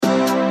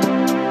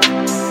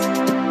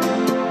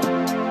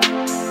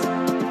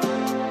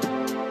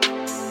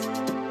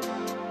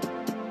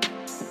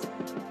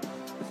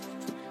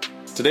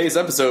Today's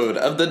episode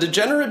of the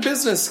Degenerate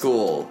Business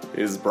School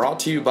is brought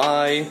to you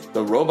by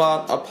the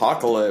Robot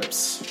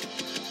Apocalypse,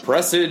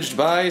 presaged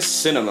by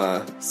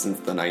cinema since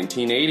the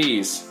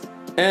 1980s,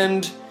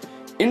 and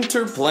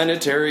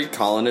interplanetary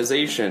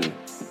colonization,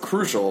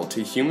 crucial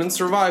to human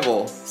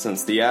survival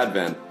since the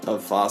advent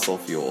of fossil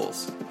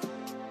fuels.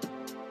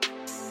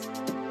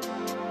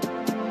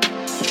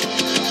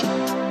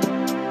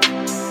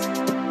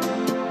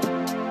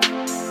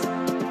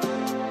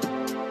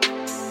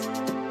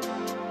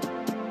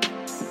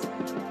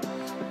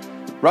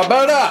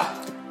 Roberta!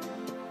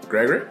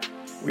 Gregory?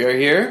 We are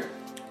here.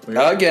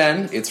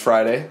 Again. It's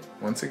Friday.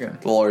 Once again.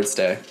 The Lord's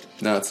Day.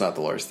 No, it's not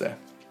the Lord's Day.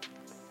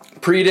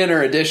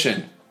 Pre-dinner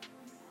edition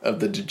of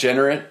the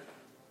Degenerate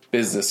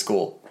Business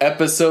School.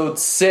 Episode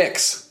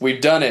 6.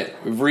 We've done it.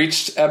 We've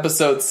reached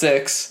episode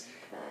 6,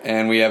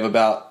 and we have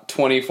about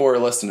 24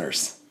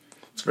 listeners.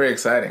 It's very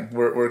exciting.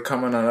 We're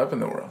coming on up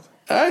in the world.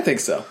 I think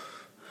so.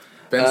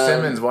 Ben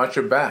Simmons, watch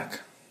your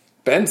back.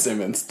 Ben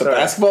Simmons, the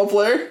basketball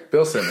player?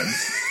 Bill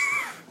Simmons.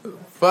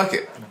 Fuck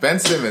it. Ben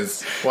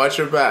Simmons, watch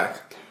your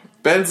back.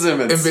 Ben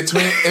Simmons.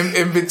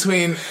 In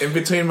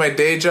between my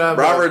day job.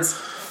 Robert's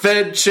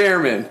Fed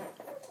chairman.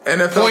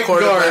 NFL Point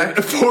quarterback.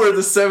 guard for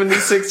the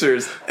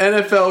 76ers.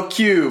 NFL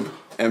Cube.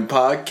 And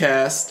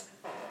podcast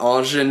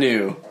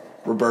ingenue.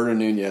 Roberto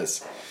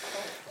Nunez.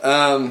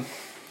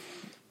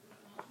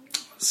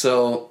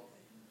 So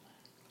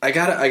I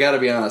gotta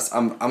be honest.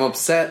 I'm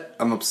upset.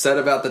 I'm upset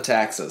about the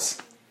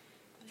taxes.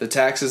 The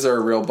taxes are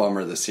a real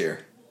bummer this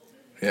year.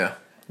 Yeah.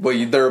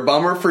 Well, they're a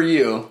bummer for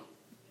you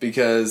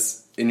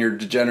because in your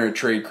degenerate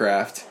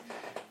tradecraft,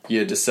 you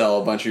had to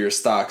sell a bunch of your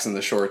stocks in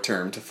the short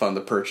term to fund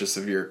the purchase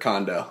of your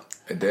condo.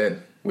 I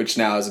did. Which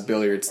now has a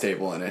billiards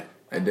table in it.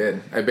 I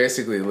did. I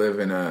basically live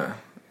in a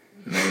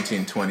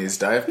 1920s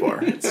dive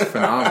bar. It's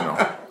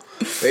phenomenal.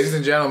 Ladies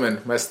and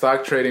gentlemen, my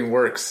stock trading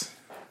works.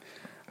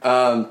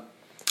 Not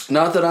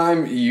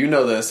that you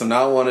know this, I'm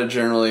not one to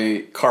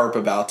generally carp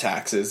about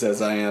taxes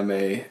as I am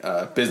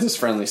a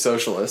business-friendly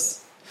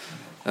socialist.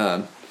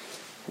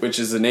 Which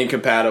is an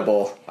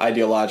incompatible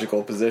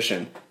ideological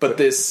position. But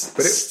this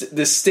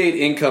state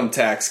income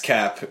tax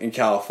cap in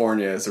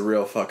California is a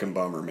real fucking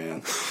bummer,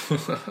 man.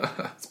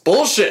 It's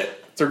bullshit.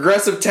 It's a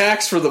regressive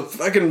tax for the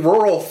fucking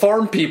rural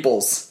farm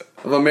peoples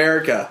of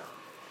America.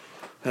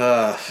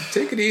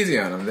 Take it easy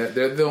on them.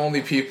 They're the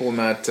only people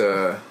not...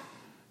 they're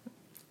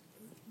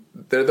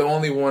the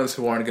only ones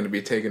who aren't going to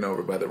be taken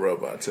over by the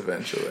robots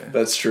eventually.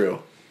 That's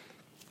true.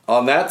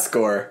 On that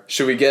score,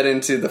 should we get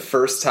into the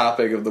first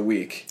topic of the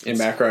week in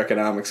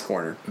Macroeconomics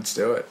Corner? Let's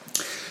do it.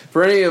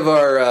 For any of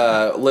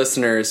our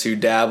listeners who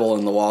dabble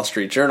in the Wall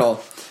Street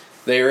Journal,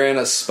 they ran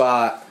a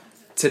spot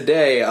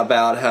today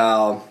about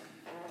how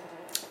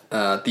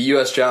the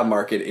U.S. job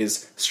market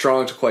is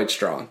strong to quite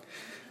strong.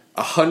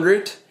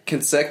 100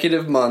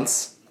 consecutive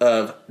months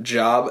of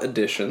job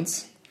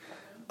additions.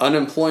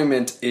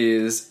 Unemployment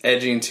is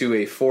edging to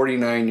a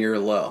 49-year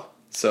low.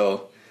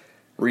 So,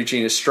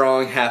 reaching a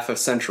strong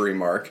half-a-century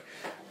mark.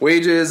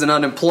 Wages and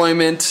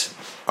unemployment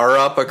are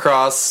up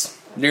across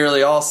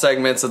nearly all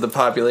segments of the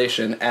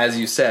population, as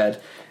you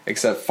said,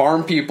 except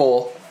farm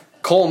people,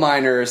 coal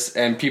miners,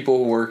 and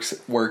people who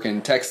work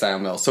in textile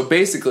mills. So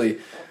basically,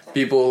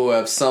 people who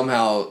have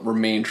somehow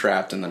remained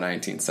trapped in the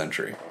 19th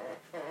century.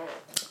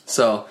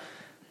 So,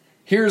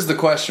 here's the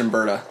question,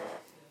 Berta.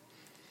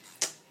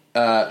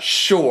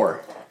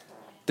 Sure,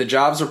 the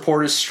jobs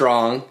report is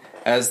strong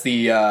as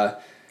the...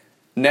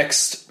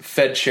 next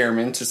Fed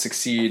chairman to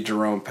succeed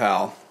Jerome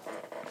Powell.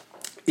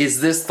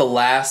 Is this the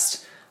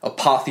last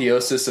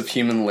apotheosis of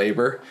human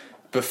labor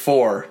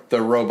before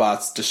the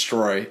robots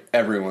destroy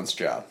everyone's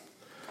job?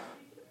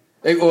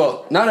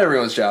 Well, not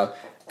everyone's job.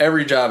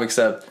 Every job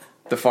except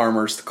the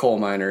farmers, the coal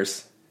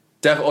miners.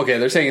 Okay,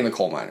 they're taking the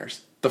coal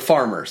miners. The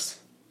farmers.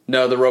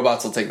 No, the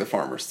robots will take the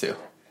farmers too.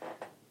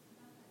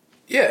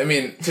 Yeah, I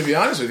mean, to be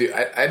honest with you,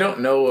 I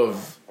don't know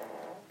of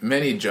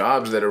many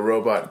jobs that a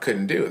robot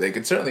couldn't do. They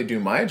could certainly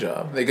do my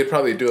job. They could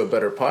probably do a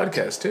better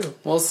podcast too.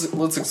 Well,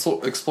 let's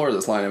explore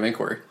this line of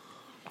inquiry.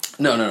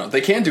 No.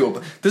 They can do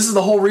it. This is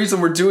the whole reason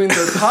we're doing the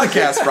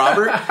podcast,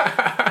 Robert.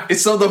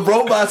 It's so the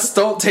robots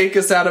don't take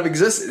us out of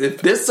existence.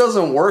 If this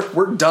doesn't work,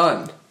 we're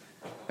done.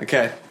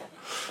 Okay.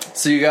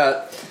 So you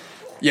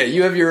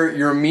have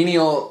your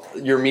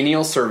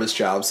menial service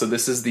job. So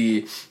this is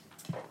the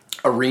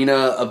arena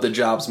of the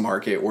jobs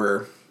market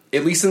where,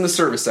 at least in the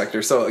service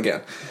sector. So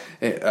again,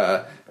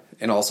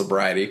 and all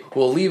sobriety,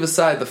 we'll leave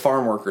aside the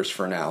farm workers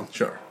for now.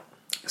 Sure.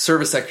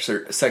 Service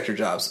sector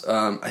jobs.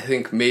 I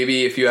think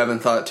maybe if you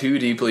haven't thought too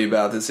deeply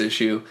about this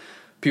issue,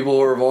 people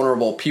who are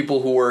vulnerable,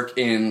 people who work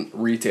in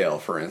retail,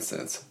 for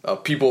instance,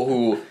 people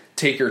who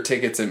take your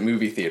tickets at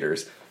movie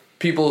theaters,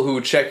 people who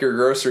check your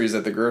groceries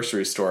at the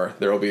grocery store.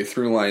 There will be a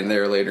through line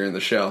there later in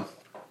the show.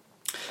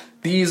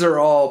 These are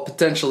all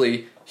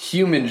potentially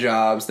human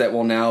jobs that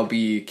will now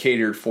be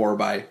catered for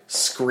by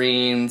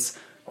screens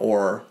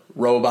or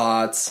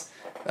robots.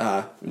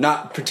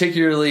 Not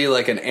particularly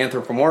like an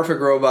anthropomorphic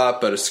robot,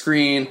 but a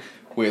screen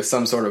with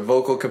some sort of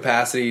vocal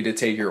capacity to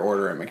take your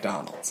order at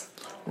McDonald's.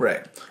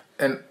 Right.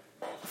 And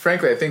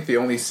frankly, I think the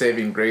only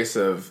saving grace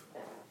of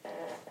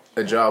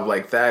a job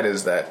like that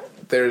is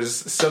that there's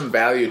some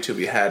value to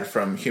be had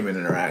from human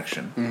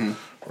interaction,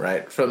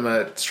 right? From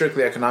a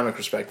strictly economic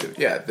perspective,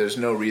 yeah, there's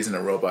no reason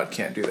a robot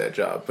can't do that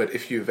job. But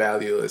if you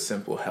value a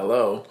simple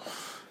hello,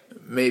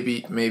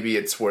 maybe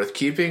it's worth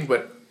keeping,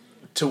 but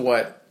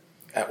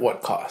at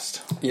what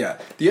cost? Yeah.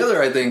 The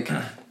other, I think,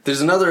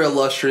 there's another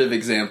illustrative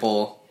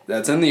example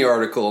that's in the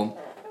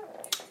article,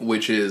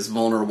 which is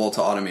vulnerable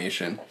to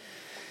automation,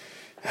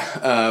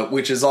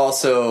 which is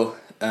also,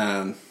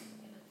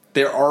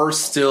 there are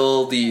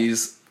still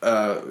these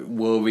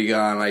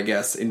woebegone, I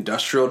guess,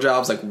 industrial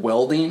jobs like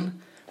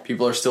welding.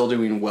 People are still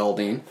doing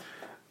welding.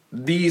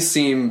 These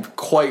seem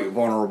quite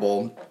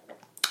vulnerable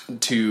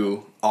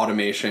to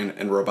automation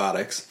and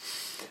robotics.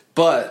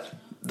 But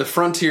the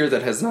frontier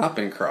that has not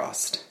been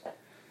crossed,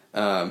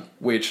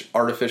 which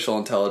artificial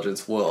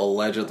intelligence will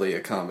allegedly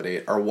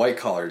accommodate, are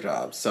white-collar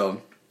jobs.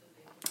 So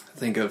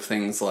think of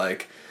things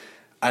like,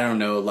 I don't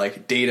know,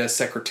 like data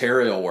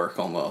secretarial work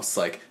almost.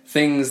 Like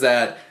things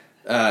that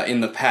in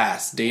the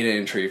past, data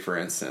entry, for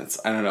instance.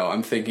 I don't know,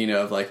 I'm thinking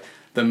of like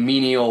the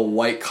menial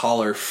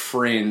white-collar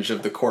fringe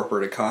of the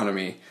corporate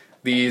economy.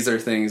 These are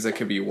things that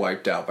could be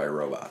wiped out by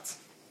robots,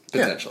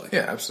 potentially.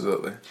 Yeah,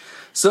 absolutely.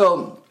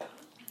 So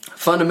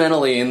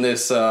fundamentally, in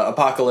this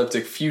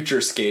apocalyptic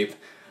futurescape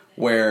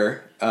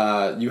where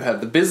you have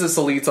the business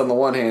elites on the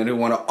one hand who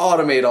want to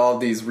automate all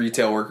of these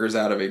retail workers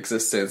out of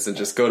existence and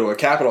just go to a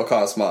capital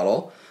cost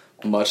model,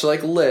 much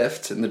like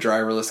Lyft in the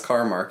driverless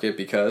car market,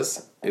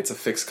 because it's a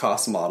fixed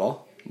cost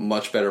model,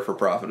 much better for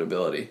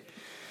profitability.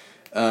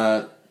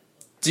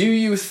 Do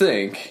you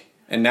think,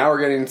 and now we're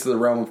getting into the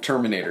realm of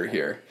Terminator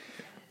here,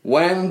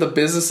 when the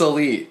business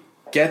elite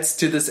gets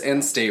to this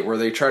end state where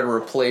they try to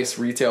replace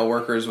retail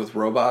workers with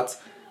robots,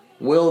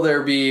 will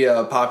there be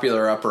a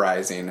popular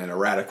uprising and a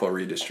radical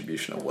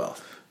redistribution of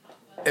wealth?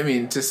 I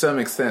mean, to some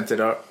extent,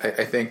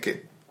 I think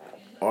it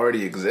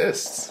already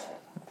exists.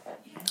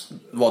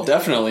 Well,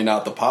 definitely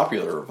not the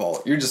popular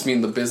revolt. You just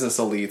mean the business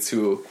elites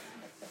who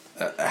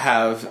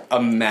have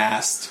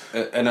amassed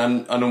an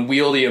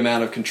unwieldy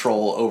amount of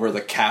control over the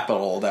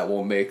capital that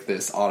will make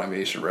this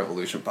automation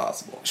revolution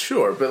possible.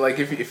 Sure, but like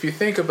if you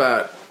think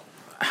about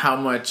how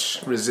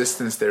much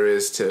resistance there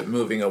is to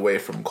moving away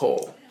from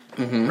coal,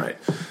 right?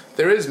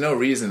 There is no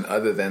reason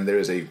other than there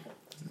is a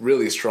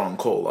really strong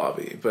coal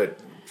lobby. But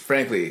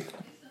frankly,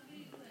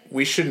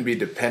 we shouldn't be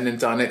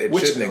dependent on it. It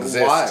shouldn't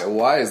exist.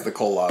 Why is the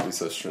coal lobby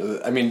so strong?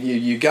 I mean,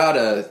 you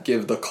gotta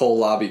give the coal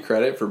lobby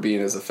credit for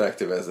being as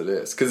effective as it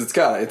is, because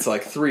it's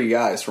like 3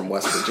 guys from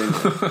West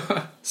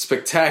Virginia.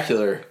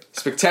 spectacular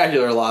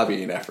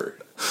lobbying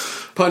effort,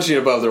 punching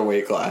above their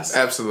weight class.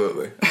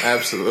 Absolutely.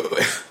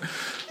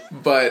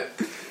 But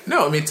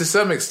no, I mean, to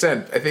some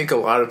extent, I think a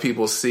lot of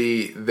people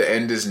see the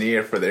end is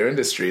near for their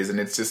industries, and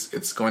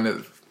it's going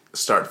to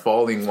start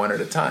falling one at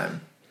a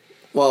time.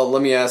 Well,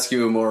 let me ask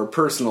you a more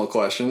personal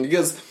question,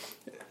 because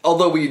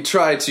although we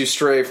try to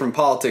stray from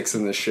politics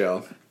in this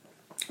show,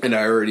 and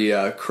I already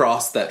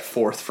crossed that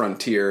fourth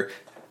frontier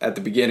at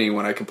the beginning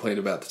when I complained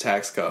about the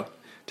tax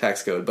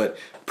code, but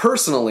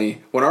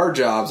personally, when our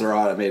jobs are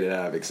automated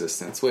out of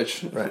existence,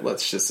 which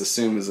let's just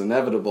assume is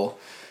inevitable,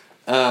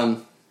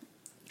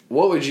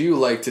 what would you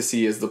like to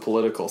see as the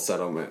political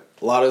settlement?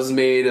 A lot is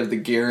made of the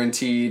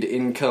guaranteed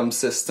income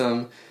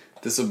system.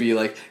 This would be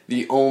like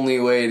the only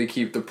way to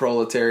keep the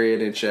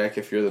proletariat in check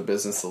if you're the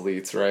business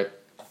elites, right?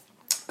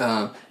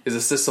 Is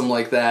a system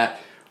like that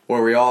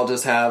where we all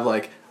just have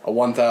like a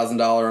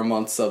 $1,000 a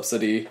month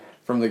subsidy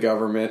from the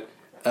government,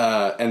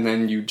 and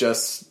then you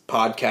just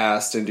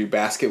podcast and do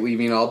basket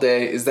weaving all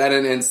day. Is that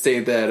an end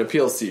state that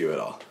appeals to you at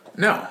all?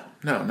 No,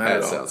 not at all.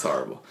 That sounds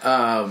horrible.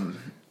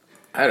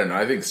 I don't know.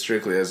 I think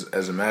strictly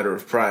as a matter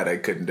of pride, I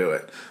couldn't do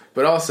it.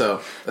 But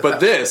also,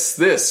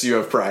 this you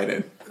have pride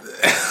in.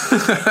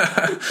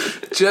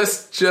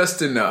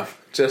 just enough.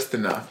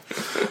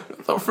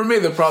 For me,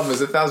 the problem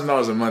is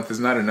 $1,000 a month is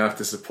not enough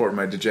to support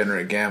my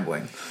degenerate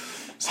gambling.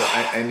 So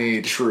I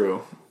need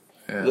true.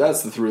 Yeah.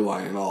 That's the through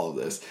line in all of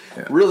this.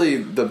 Yeah. Really,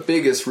 the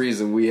biggest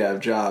reason we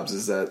have jobs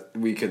is that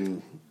we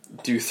can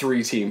do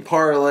 3-team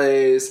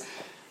parlays.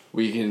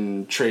 We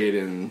can trade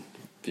in,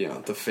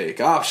 the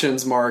fake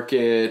options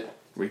market.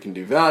 We can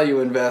do value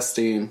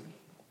investing.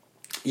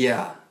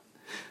 Yeah.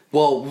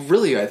 Well,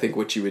 really, I think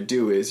what you would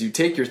do is you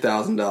take your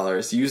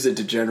 $1,000, use it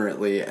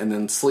degenerately, and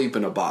then sleep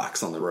in a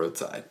box on the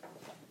roadside.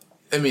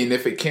 I mean,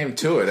 if it came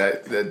to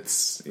it,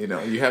 that's,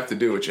 you have to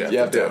do what you have to do.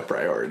 You have to have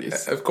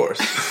priorities. Of course.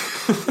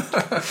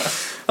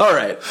 All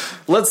right.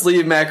 Let's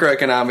leave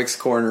macroeconomics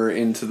corner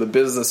into the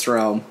business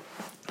realm.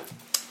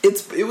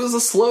 It was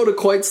a slow to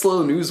quite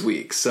slow news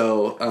week,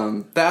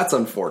 so that's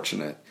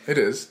unfortunate. It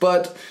is.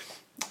 But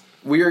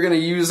we are going to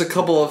use a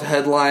couple of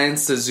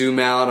headlines to zoom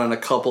out on a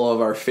couple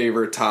of our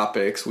favorite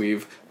topics.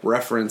 We've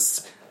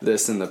referenced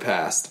this in the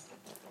past.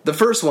 The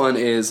first one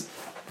is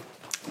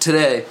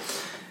today,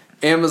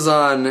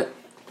 Amazon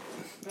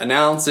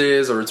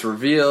announces, or it's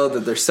revealed,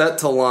 that they're set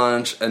to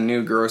launch a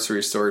new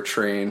grocery store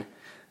chain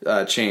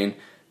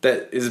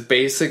that is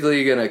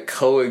basically going to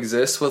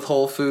coexist with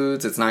Whole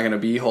Foods. It's not going to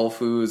be Whole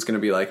Foods. It's going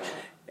to be like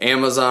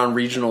Amazon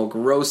regional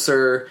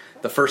grocer.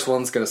 The first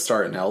one's going to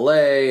start in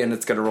LA, and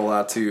it's going to roll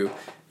out to,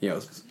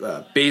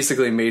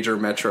 basically major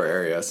metro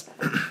areas.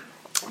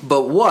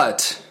 But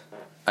what,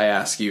 I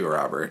ask you,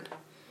 Robert,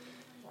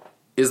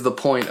 is the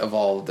point of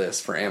all of this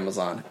for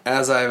Amazon?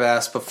 As I've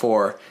asked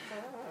before,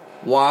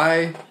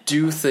 why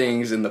do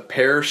things in the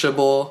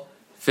perishable,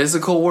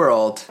 physical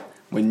world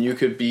when you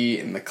could be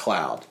in the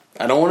cloud?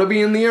 I don't want to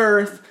be in the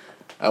earth.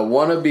 I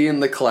want to be in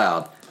the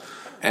cloud.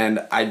 And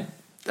I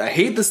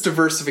hate this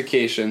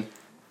diversification.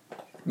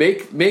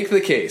 Make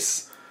the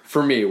case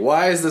for me.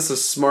 Why is this a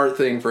smart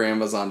thing for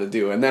Amazon to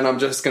do? And then I'm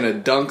just going to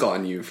dunk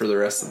on you for the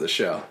rest of the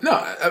show. No,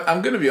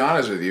 I'm going to be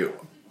honest with you.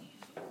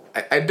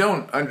 I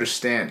don't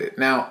understand it.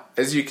 Now,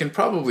 as you can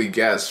probably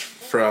guess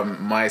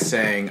from my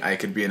saying I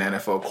could be an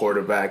NFL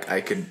quarterback,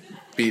 I could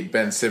beat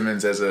Ben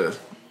Simmons as a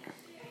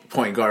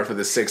point guard for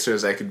the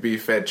Sixers, I could be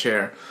Fed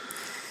chair.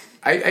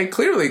 I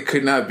clearly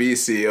could not be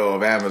CEO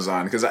of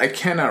Amazon because I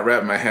cannot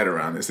wrap my head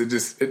around this.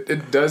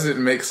 It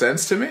doesn't make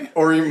sense to me.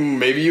 Or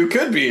maybe you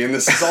could be, and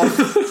this is all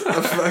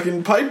a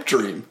fucking pipe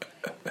dream.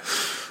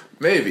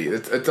 Maybe.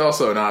 It's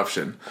also an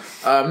option.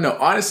 No,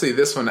 honestly,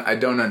 this one I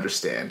don't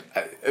understand.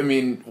 I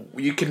mean,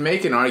 you can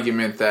make an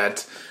argument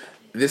that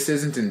this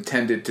isn't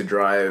intended to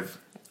drive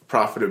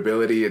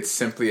profitability. It's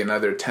simply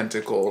another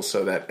tentacle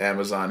so that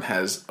Amazon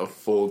has a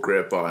full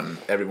grip on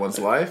everyone's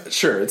life.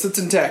 Sure, it's a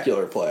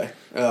tentacular play.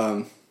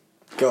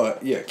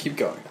 Keep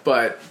going.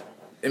 But,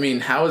 I mean,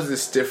 how is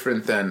this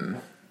different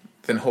than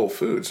Whole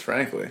Foods,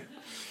 frankly?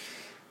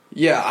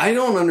 Yeah, I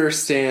don't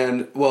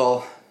understand.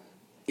 Well,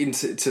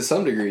 to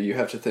some degree, you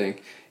have to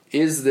think,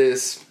 is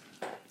this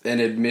an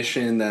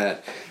admission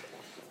that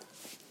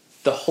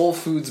the Whole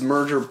Foods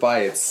merger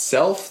by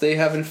itself, they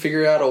haven't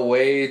figured out a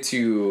way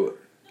to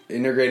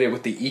integrate it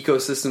with the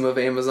ecosystem of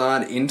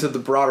Amazon into the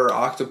broader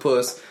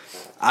octopus?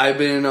 I've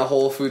been in a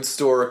Whole Foods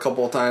store a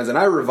couple of times, and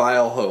I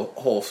revile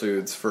Whole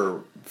Foods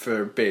for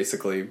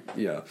basically,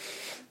 the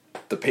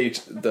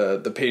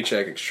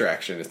paycheck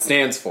extraction it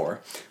stands for.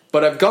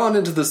 But I've gone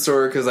into the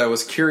store because I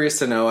was curious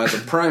to know, as a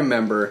Prime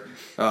member,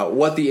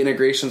 what the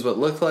integrations would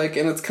look like,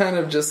 and it's kind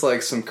of just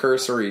like some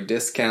cursory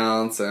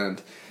discounts,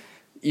 and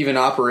even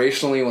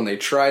operationally, when they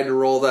tried to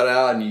roll that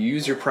out and you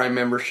use your Prime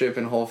membership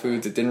in Whole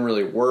Foods, it didn't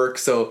really work.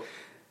 So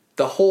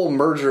the whole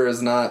merger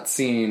has not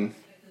seen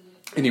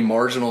any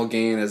marginal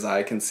gain, as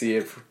I can see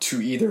it,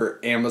 to either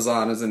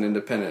Amazon as an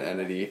independent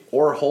entity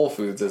or Whole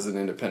Foods as an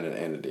independent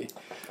entity.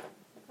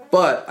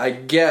 But I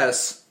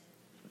guess,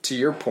 to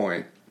your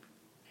point,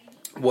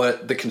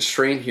 what the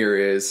constraint here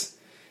is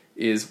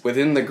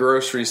within the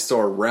grocery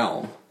store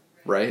realm,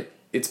 right?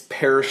 It's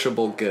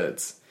perishable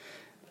goods.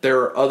 There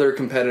are other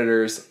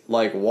competitors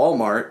like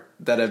Walmart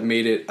that have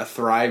made it a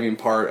thriving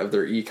part of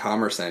their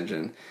e-commerce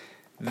engine.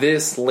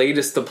 This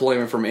latest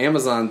deployment from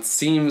Amazon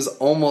seems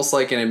almost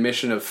like an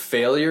admission of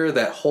failure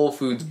that Whole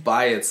Foods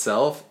by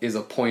itself is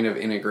a point of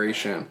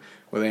integration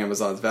with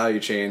Amazon's value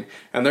chain,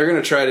 and they're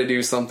going to try to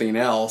do something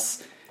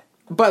else.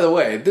 By the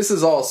way, this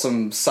is all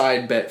some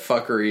side bet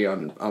fuckery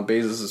on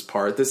Bezos'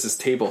 part. This is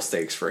table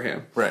stakes for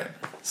him. Right.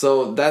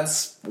 So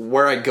that's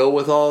where I go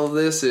with all of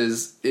this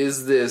is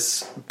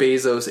this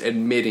Bezos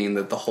admitting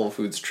that the Whole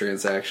Foods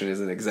transaction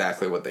isn't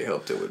exactly what they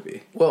hoped it would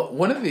be? Well,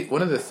 one of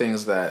the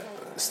things that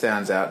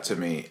stands out to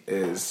me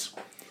is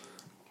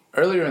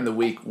earlier in the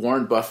week,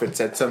 Warren Buffett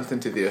said something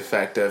to the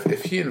effect of,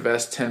 if he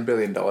invests $10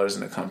 billion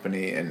in a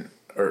company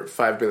or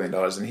 $5 billion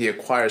and he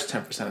acquires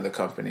 10% of the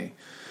company,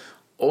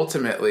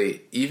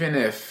 ultimately, even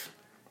if...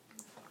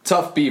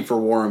 Tough beat for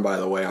Warren, by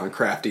the way, on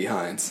Crafty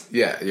Heinz.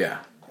 Yeah.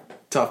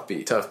 Tough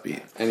beat.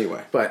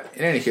 Anyway. But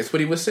in any case, what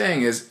he was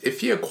saying is,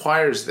 if he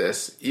acquires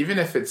this, even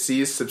if it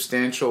sees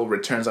substantial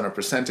returns on a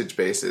percentage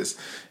basis,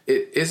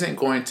 it isn't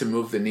going to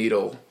move the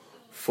needle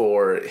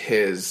for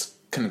his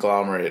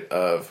conglomerate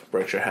of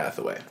Berkshire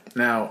Hathaway.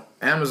 Now,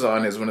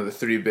 Amazon is one of the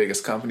 3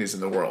 biggest companies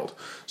in the world.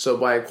 So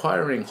by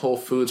acquiring Whole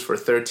Foods for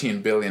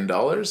 $13 billion,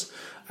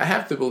 I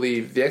have to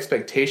believe the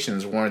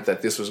expectations weren't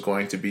that this was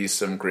going to be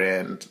some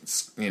grand,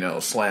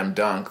 slam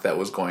dunk that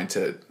was going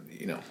to,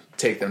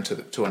 take them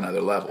to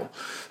another level.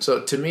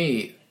 So to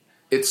me,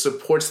 it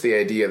supports the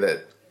idea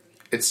that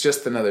it's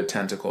just another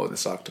tentacle of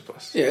this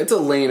octopus. Yeah, it's a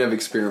lane of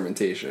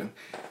experimentation.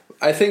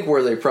 I think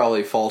where they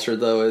probably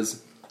faltered, though,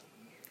 is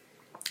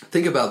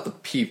think about the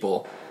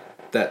people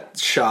that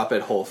shop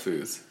at Whole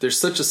Foods. There's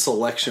such a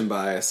selection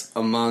bias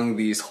among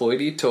these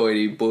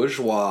hoity-toity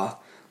bourgeois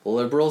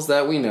liberals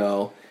that we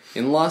know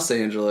in Los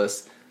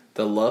Angeles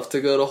that love to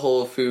go to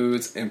Whole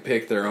Foods and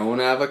pick their own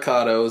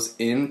avocados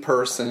in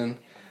person.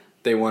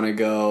 They want to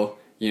go,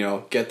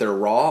 get their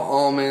raw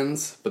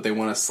almonds, but they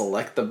want to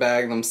select the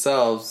bag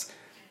themselves.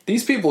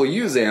 These people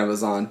use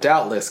Amazon,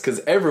 doubtless, because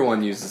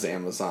everyone uses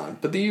Amazon.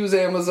 But they use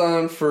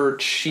Amazon for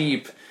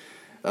cheap,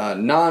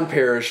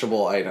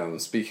 non-perishable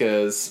items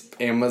because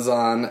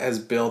Amazon has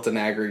built an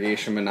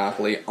aggregation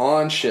monopoly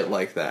on shit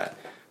like that.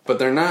 But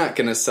they're not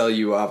going to sell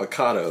you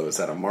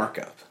avocados at a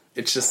markup.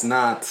 It's just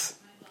not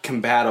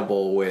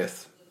compatible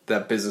with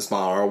that business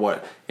model or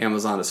what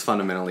Amazon is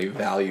fundamentally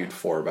valued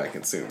for by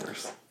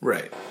consumers.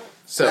 Right.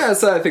 So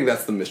So I think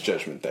that's the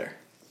misjudgment there.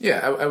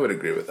 yeah, I would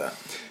agree with that.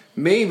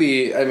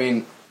 Maybe, I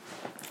mean,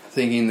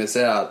 thinking this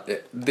out,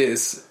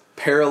 this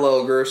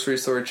parallel grocery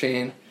store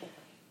chain,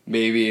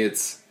 maybe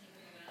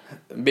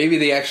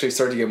they actually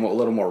start to get a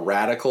little more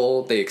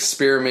radical. They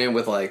experiment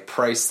with like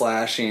price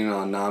slashing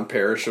on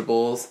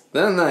non-perishables.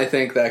 Then I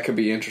think that could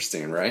be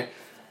interesting, right?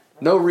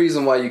 No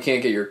reason why you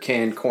can't get your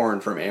canned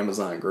corn from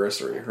Amazon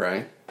Grocery,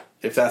 right?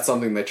 If that's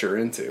something that you're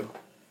into.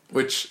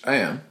 Which I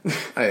am.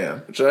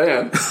 Which I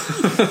am.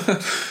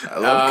 I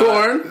love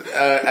corn.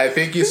 I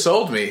think you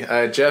sold me.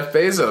 Jeff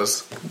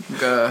Bezos.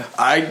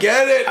 I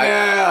get it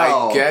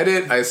now. I get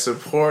it. I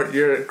support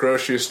your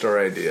grocery store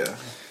idea.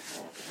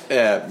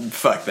 Yeah,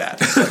 fuck that.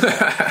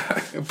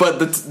 But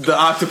the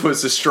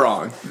octopus is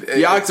strong.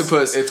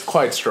 It's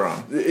quite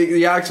strong.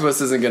 The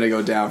octopus isn't going to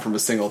go down from a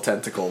single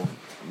tentacle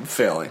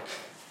failing.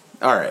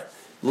 All right,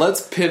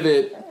 let's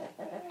pivot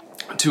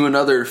to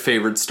another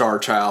favorite star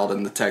child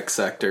in the tech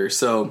sector.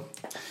 So,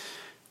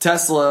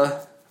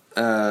 Tesla,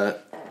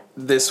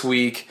 this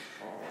week,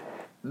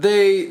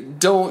 they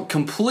don't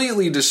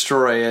completely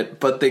destroy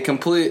it, but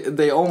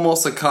they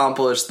almost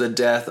accomplish the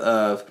death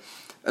of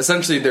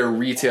essentially their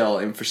retail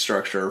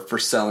infrastructure for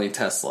selling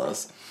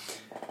Teslas.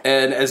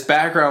 And as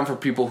background for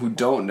people who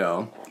don't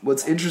know,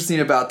 what's interesting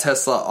about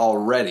Tesla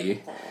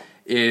already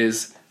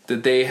is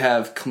that they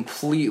have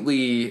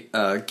completely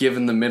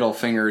given the middle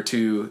finger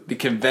to the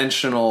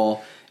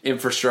conventional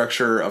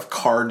infrastructure of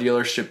car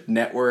dealership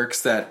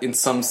networks that in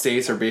some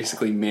states are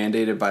basically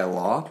mandated by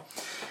law.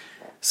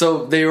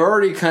 So they were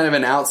already kind of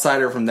an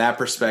outsider from that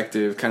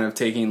perspective, kind of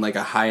taking like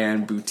a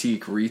high-end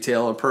boutique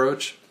retail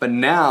approach. But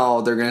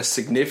now they're going to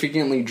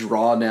significantly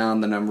draw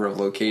down the number of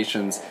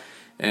locations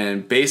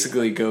and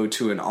basically go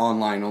to an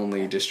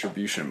online-only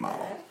distribution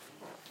model.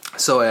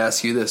 So I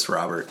ask you this,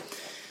 Robert.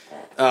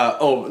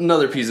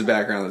 Another piece of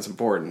background that's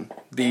important.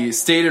 The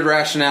stated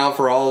rationale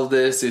for all of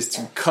this is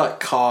to cut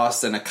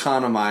costs and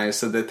economize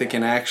so that they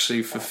can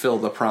actually fulfill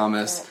the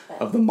promise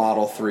of the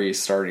Model 3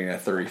 starting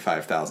at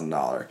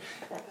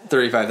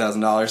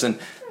 $35,000 and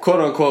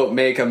quote-unquote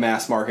make a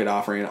mass market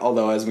offering,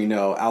 although as we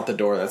know, out the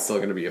door that's still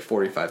going to be a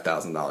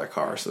 $45,000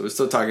 car. So we're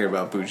still talking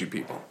about bougie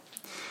people.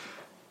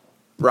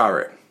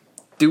 Robert,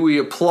 do we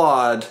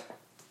applaud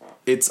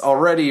its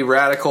already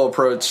radical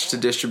approach to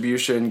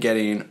distribution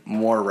getting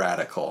more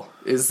radical?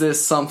 Is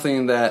this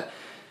something that,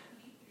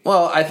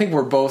 well, I think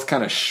we're both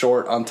kind of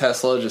short on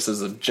Tesla just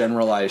as a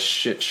generalized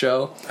shit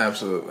show.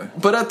 Absolutely.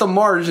 But at the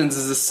margins,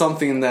 is this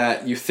something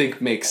that you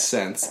think makes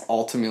sense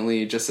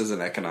ultimately just as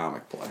an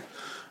economic play?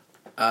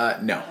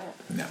 No.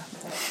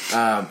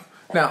 Now,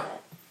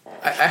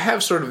 I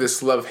have sort of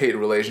this love-hate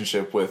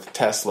relationship with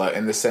Tesla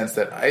in the sense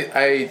that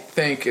I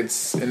think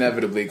it's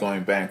inevitably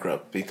going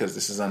bankrupt because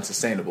this is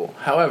unsustainable.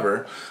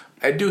 However,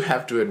 I do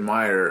have to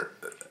admire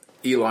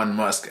Elon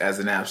Musk as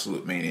an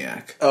absolute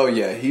maniac. Oh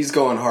yeah, he's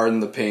going hard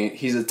in the paint.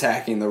 He's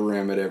attacking the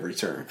rim at every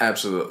turn.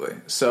 Absolutely.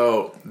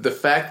 So the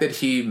fact that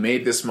he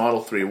made this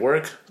Model 3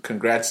 work,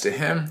 congrats to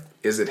him.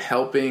 Is it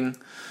helping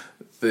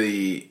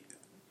the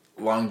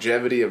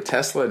longevity of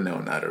Tesla? No,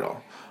 not at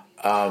all.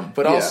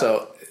 But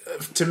also,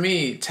 to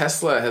me,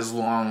 Tesla has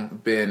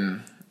long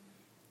been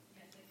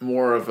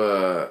more of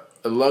a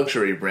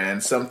luxury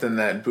brand, something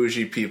that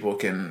bougie people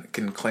can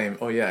claim,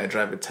 oh yeah, I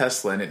drive a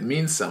Tesla, and it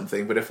means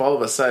something. But if all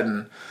of a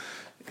sudden,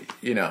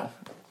 you know,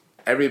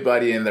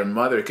 everybody and their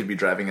mother could be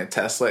driving a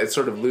Tesla, it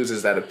sort of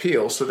loses that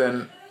appeal. So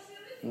then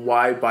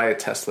why buy a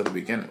Tesla to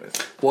begin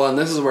with? Well, and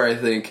this is where I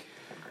think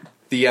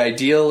the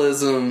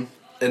idealism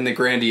and the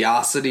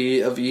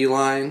grandiosity of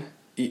Elon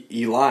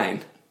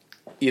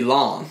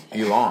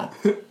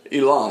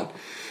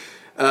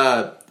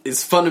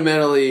is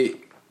fundamentally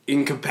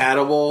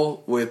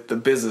incompatible with the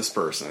business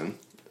person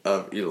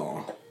of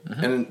Elon.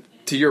 Mm-hmm. And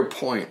to your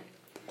point,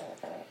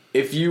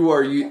 if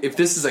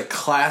this is a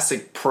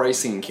classic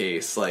pricing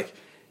case,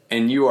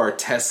 and you are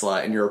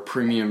Tesla and you're a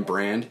premium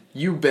brand,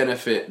 you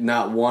benefit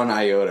not one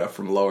iota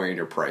from lowering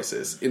your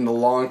prices. In the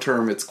long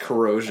term, it's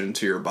corrosion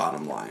to your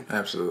bottom line.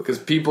 Absolutely. Because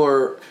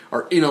people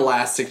are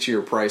inelastic to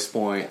your price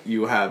point.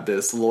 You have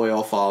this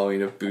loyal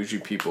following of bougie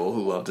people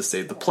who love to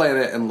save the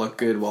planet and look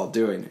good while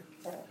doing it.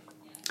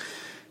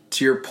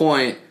 To your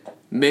point,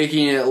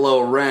 making it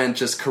low rent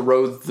just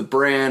corrodes the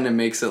brand and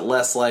makes it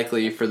less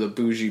likely for the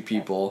bougie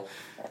people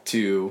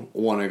to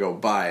want to go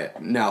buy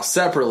it. Now,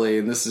 separately,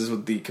 and this is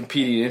what the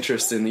competing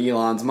interest in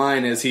Elon's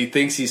mind is, he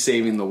thinks he's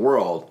saving the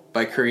world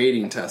by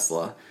creating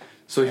Tesla.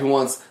 So he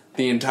wants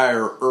the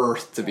entire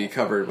Earth to be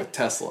covered with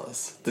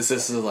Teslas. This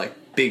is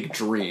big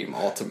dream,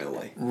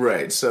 ultimately.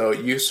 Right, so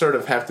you sort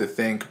of have to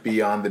think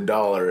beyond the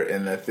dollar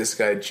and that this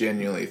guy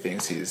genuinely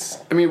thinks he's...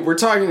 I mean, we're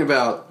talking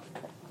about...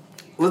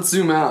 Let's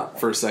zoom out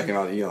for a second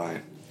on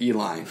Elon.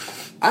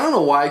 I don't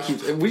know why I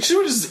keep... We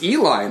should just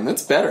Elon.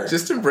 That's better.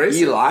 Just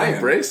embrace Elon. it.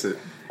 Embrace it.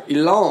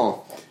 Elon.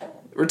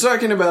 We're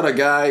talking about a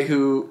guy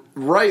who,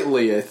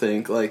 rightly, I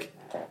think,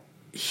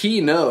 he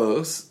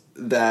knows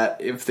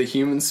that if the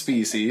human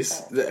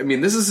species... I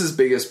mean, this is his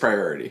biggest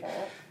priority.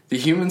 The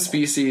human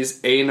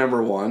species,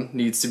 number one,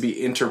 needs to be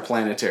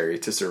interplanetary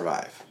to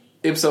survive.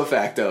 Ipso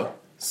facto,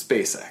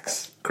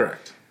 SpaceX.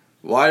 Correct.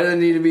 Why do they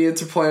need to be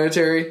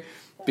interplanetary?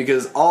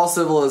 Because all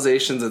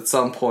civilizations at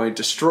some point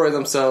destroy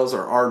themselves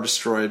or are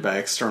destroyed by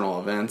external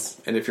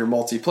events. And if you're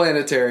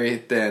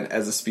multiplanetary, then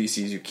as a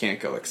species you can't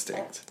go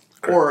extinct.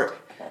 Correct. Or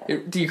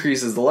it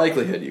decreases the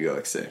likelihood you go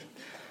extinct.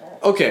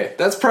 Okay,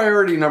 that's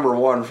priority number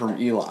one from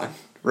Elon,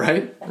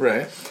 right?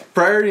 Right.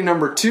 Priority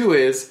number two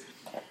is,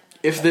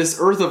 if this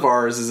Earth of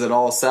ours is at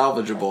all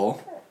salvageable,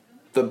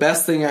 the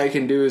best thing I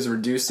can do is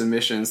reduce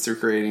emissions through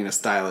creating a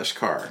stylish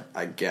car,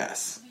 I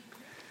guess.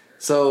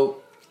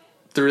 So,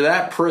 through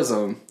that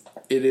prism,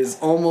 it is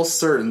almost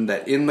certain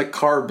that in the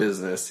car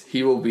business,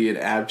 he will be an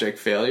abject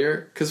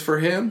failure, because for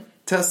him,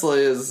 Tesla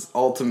is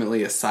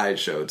ultimately a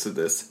sideshow to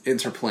this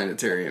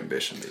interplanetary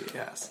ambition that he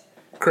has.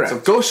 Correct. So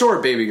go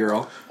short, baby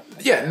girl.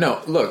 Yeah,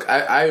 no, look,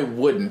 I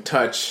wouldn't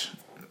touch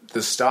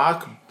the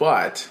stock,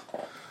 but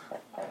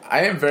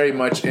I am very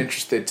much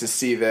interested to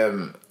see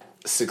them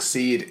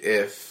succeed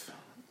if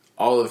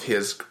all of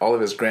his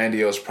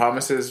grandiose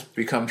promises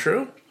become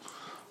true.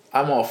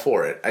 I'm all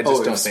for it. I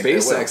just don't think they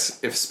will.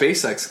 If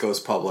SpaceX goes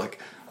public,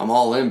 I'm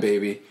all in,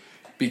 baby.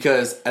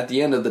 Because at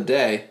the end of the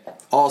day,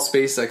 all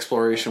space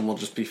exploration will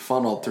just be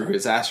funneled through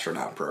his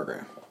astronaut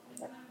program.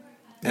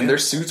 And their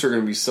suits are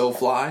going to be so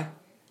fly.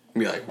 It's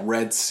going to be like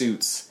red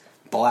suits,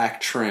 black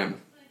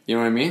trim. You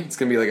know what I mean? It's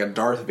going to be like a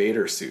Darth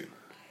Vader suit.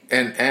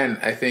 And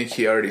I think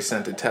he already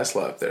sent a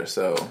Tesla up there,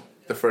 so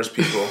the first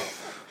people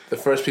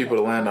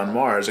to land on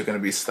Mars are going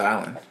to be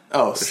styling.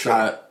 Oh,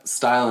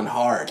 styling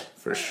hard.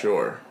 For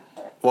sure.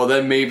 Well,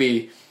 then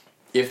maybe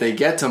if they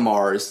get to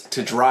Mars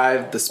to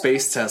drive the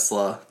space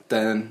Tesla,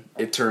 then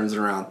it turns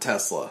around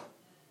Tesla,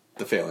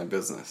 the failing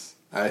business.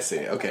 I see.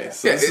 Okay,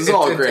 so this is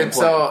all a grand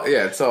plan.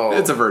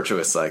 It's a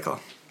virtuous cycle.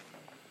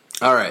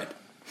 All right.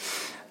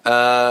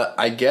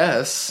 I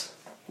guess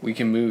we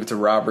can move to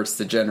Robert's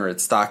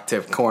Degenerate Stock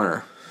Tip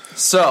Corner.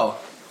 So,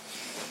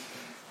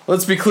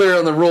 let's be clear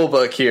on the rule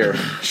book here,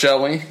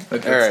 shall we?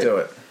 Let's do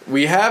it.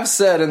 We have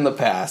said in the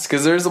past,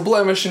 because there's a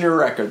blemish in your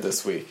record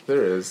this week.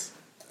 There is.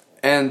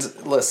 And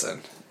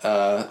listen,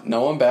 no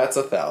one bats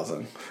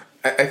 1,000.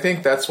 I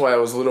think that's why I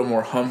was a little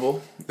more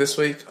humble this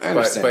week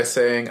by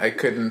saying I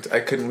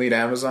couldn't lead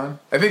Amazon.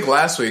 I think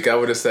last week I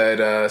would have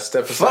said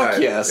step aside.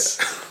 Fuck yes.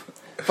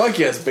 Fuck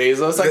yes,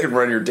 Bezos. I can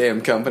run your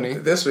damn company.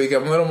 This week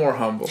I'm a little more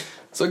humble.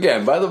 So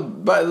again, by the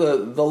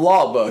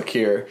law book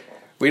here,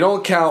 we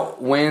don't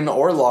count win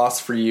or loss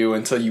for you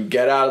until you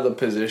get out of the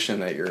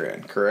position that you're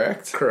in,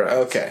 correct? Correct.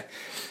 Okay.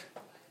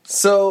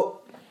 So,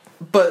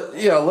 but,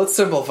 let's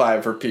simplify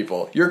it for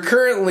people. You're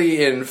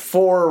currently in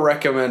 4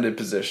 recommended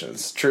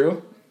positions,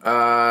 true?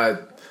 I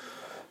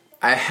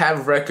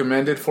have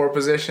recommended 4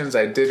 positions.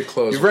 I did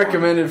close You've one.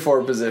 recommended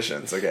 4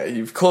 positions. Okay,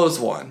 you've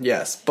closed 1,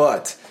 yes.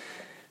 But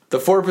the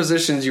 4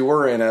 positions you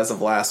were in as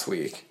of last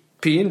week,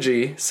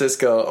 P&G,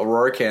 Cisco,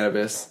 Aurora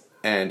Cannabis,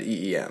 and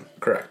EEM.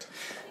 Correct.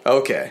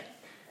 Okay.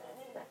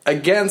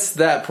 Against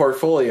that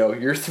portfolio,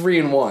 you're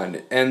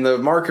 3-1, and the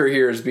marker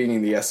here is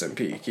beating the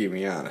S&P, keep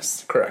me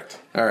honest. Correct.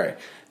 All right.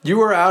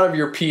 You are out of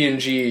your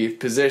P&G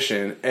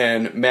position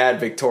and mad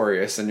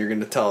victorious, and you're going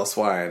to tell us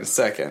why in a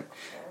second.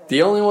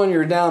 The only one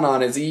you're down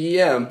on is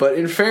EEM, but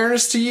in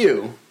fairness to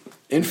you,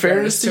 in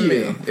fairness to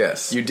me,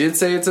 yes, you did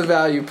say it's a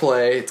value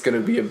play. It's going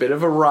to be a bit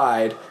of a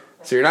ride,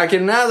 so you're not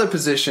getting out of the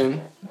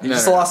position. You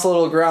just lost a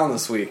little ground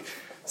this week.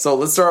 So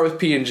let's start with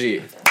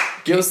P&G.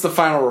 Give us the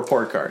final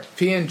report card.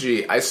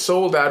 P&G. I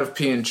sold out of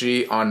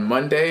P&G on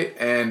Monday,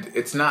 and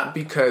it's not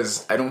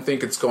because I don't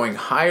think it's going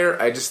higher.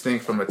 I just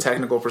think from a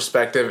technical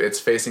perspective,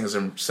 it's facing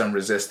some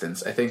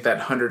resistance. I think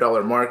that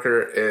 $100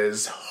 marker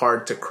is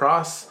hard to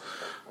cross.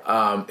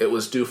 It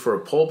was due for a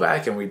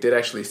pullback, and we did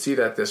actually see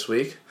that this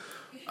week.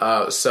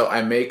 So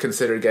I may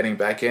consider getting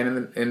back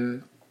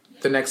in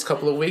the next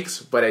couple of weeks,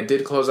 but I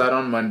did close out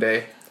on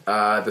Monday.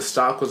 The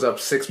stock was up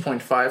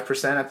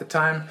 6.5% at the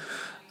time.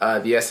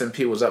 The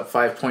S&P was up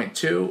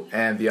 5.2%,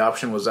 and the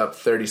option was up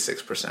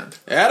 36%.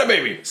 Atta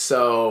baby!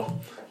 So,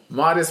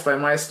 modest by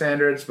my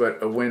standards,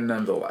 but a win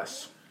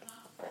nonetheless.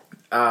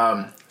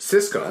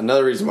 Cisco.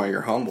 Another reason why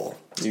you're humble.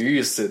 You're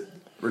used to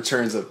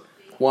returns of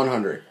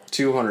 100,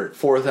 200,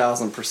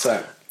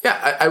 4,000%.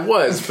 Yeah, I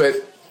was, but,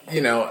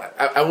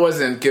 I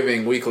wasn't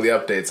giving weekly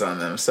updates on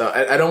them. So,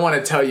 I don't want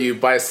to tell you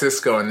buy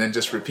Cisco and then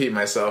just repeat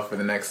myself for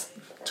the next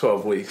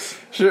 12 weeks.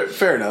 Sure,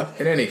 fair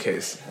enough. In any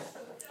case.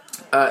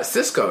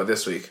 Cisco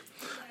this week,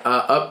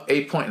 up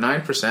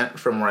 8.9%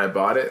 from where I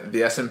bought it.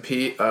 The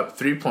S&P up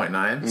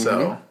 3.9%,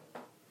 so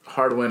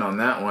hard win on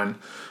that one.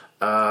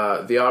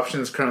 The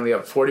option is currently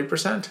up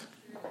 40%.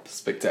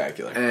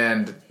 Spectacular.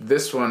 And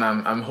this one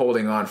I'm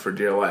holding on for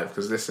dear life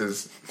because this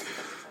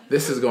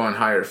is going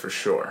higher for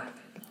sure.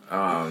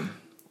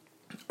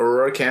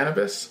 Aurora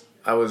Cannabis,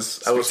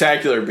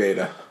 Spectacular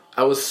beta.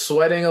 I was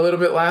sweating a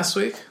little bit last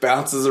week.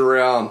 Bounces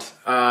around.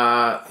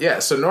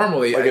 So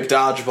normally... Like a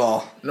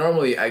dodgeball.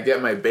 Normally, I get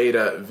my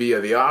beta via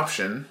the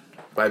option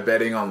by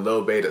betting on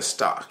low beta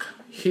stock.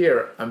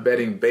 Here, I'm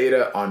betting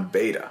beta on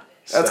beta.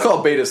 That's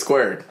called beta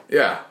squared.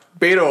 Yeah.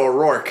 Beta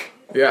O'Rourke.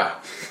 Yeah.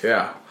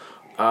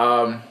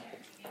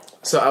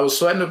 So I was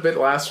sweating a bit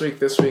last week.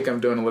 This week I'm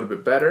doing a little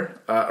bit better.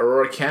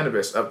 Aurora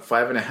Cannabis up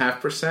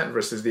 5.5%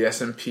 versus the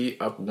S&P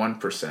up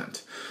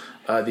 1%.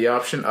 The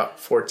option up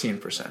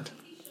 14%.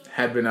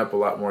 Had been up a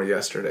lot more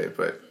yesterday,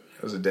 but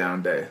it was a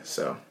down day.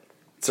 So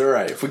It's all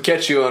right. If we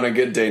catch you on a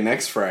good day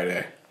next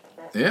Friday,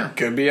 yeah,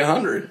 could be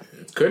 100.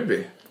 it could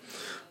be.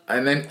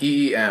 And then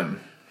EEM.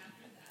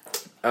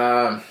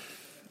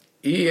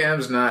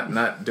 EEM's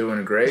not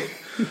doing great.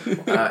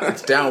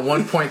 It's down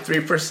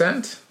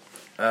 1.3%.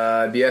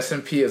 The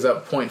S&P is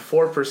up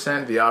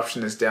 0.4%. The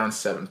option is down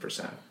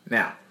 7%.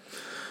 Now,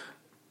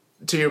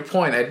 to your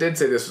point, I did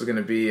say this was going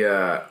to be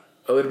a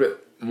little bit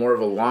more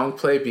of a long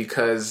play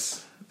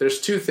because there's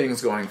two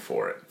things going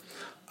for it.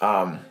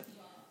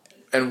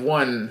 And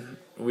one,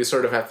 we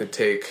sort of have to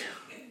take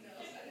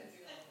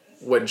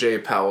what Jay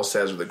Powell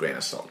says with a grain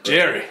of salt.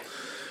 Jerry.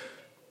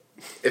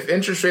 If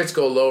interest rates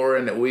go lower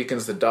and it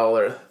weakens the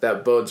dollar,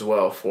 that bodes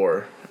well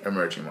for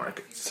emerging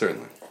markets.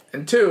 Certainly.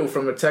 And two,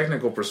 from a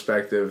technical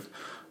perspective,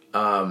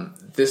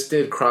 this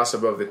did cross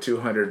above the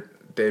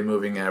 200-day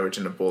moving average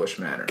in a bullish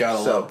manner.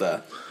 Gotta love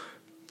that.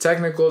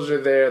 Technicals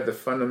are there. The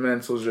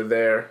fundamentals are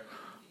there.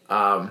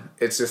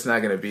 It's just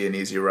not going to be an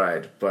easy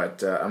ride,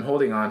 but I'm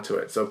holding on to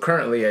it. So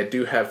currently I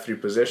do have 3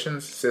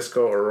 positions,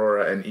 Cisco,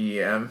 Aurora, and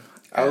EEM.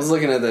 I was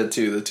looking at that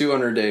too. The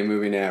 200-day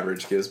moving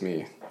average gives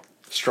me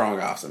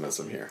strong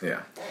optimism here.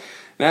 Yeah.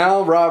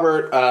 Now,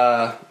 Robert,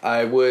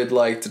 I would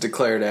like to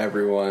declare to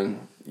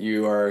everyone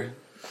you are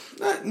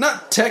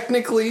not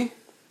technically,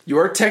 you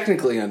are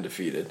technically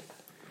undefeated,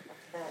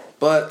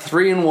 but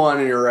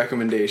 3-1 in your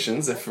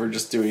recommendations if we're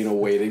just doing a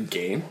weighted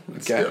game.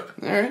 Okay. All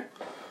right.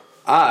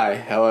 I,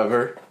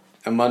 however,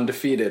 am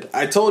undefeated.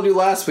 I told you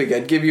last week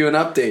I'd give you an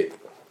update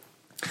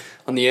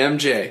on the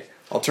MJ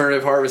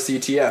Alternative Harvest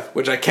ETF,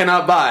 which I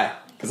cannot buy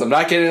because I'm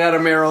not getting out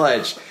of Merrill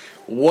Edge.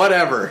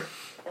 Whatever.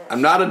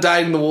 I'm not a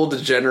dyed-in-the-wool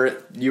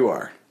degenerate. You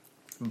are.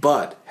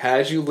 But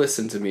had you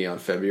listened to me on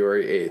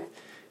February 8th,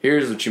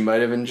 here's what you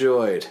might have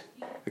enjoyed.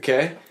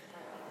 Okay?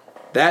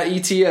 That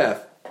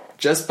ETF,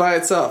 just by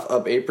itself,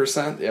 up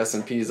 8%. The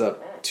S&P's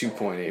up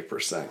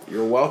 2.8%.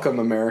 You're welcome,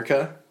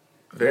 America.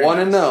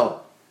 1-0.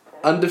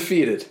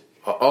 Undefeated.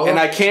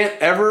 I can't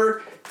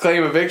ever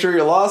claim a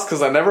victory or loss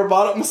because I never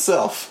bought it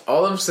myself.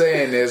 All I'm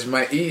saying is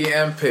my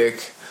EEM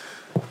pick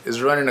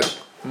is running a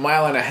 1.5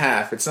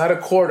 miles. It's not a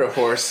quarter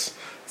horse.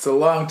 It's a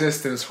long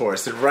distance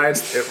horse. It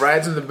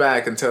rides in the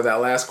back until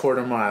that last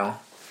quarter mile.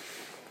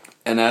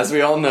 And as we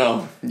all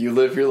know, you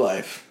live your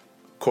life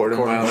Quarter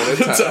mile at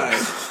a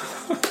time.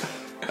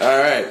 All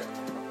right.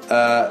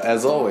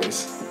 As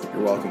always,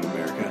 you're welcome,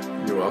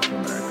 America. You're welcome,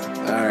 America.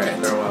 All right.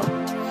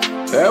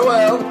 Farewell.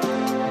 Farewell.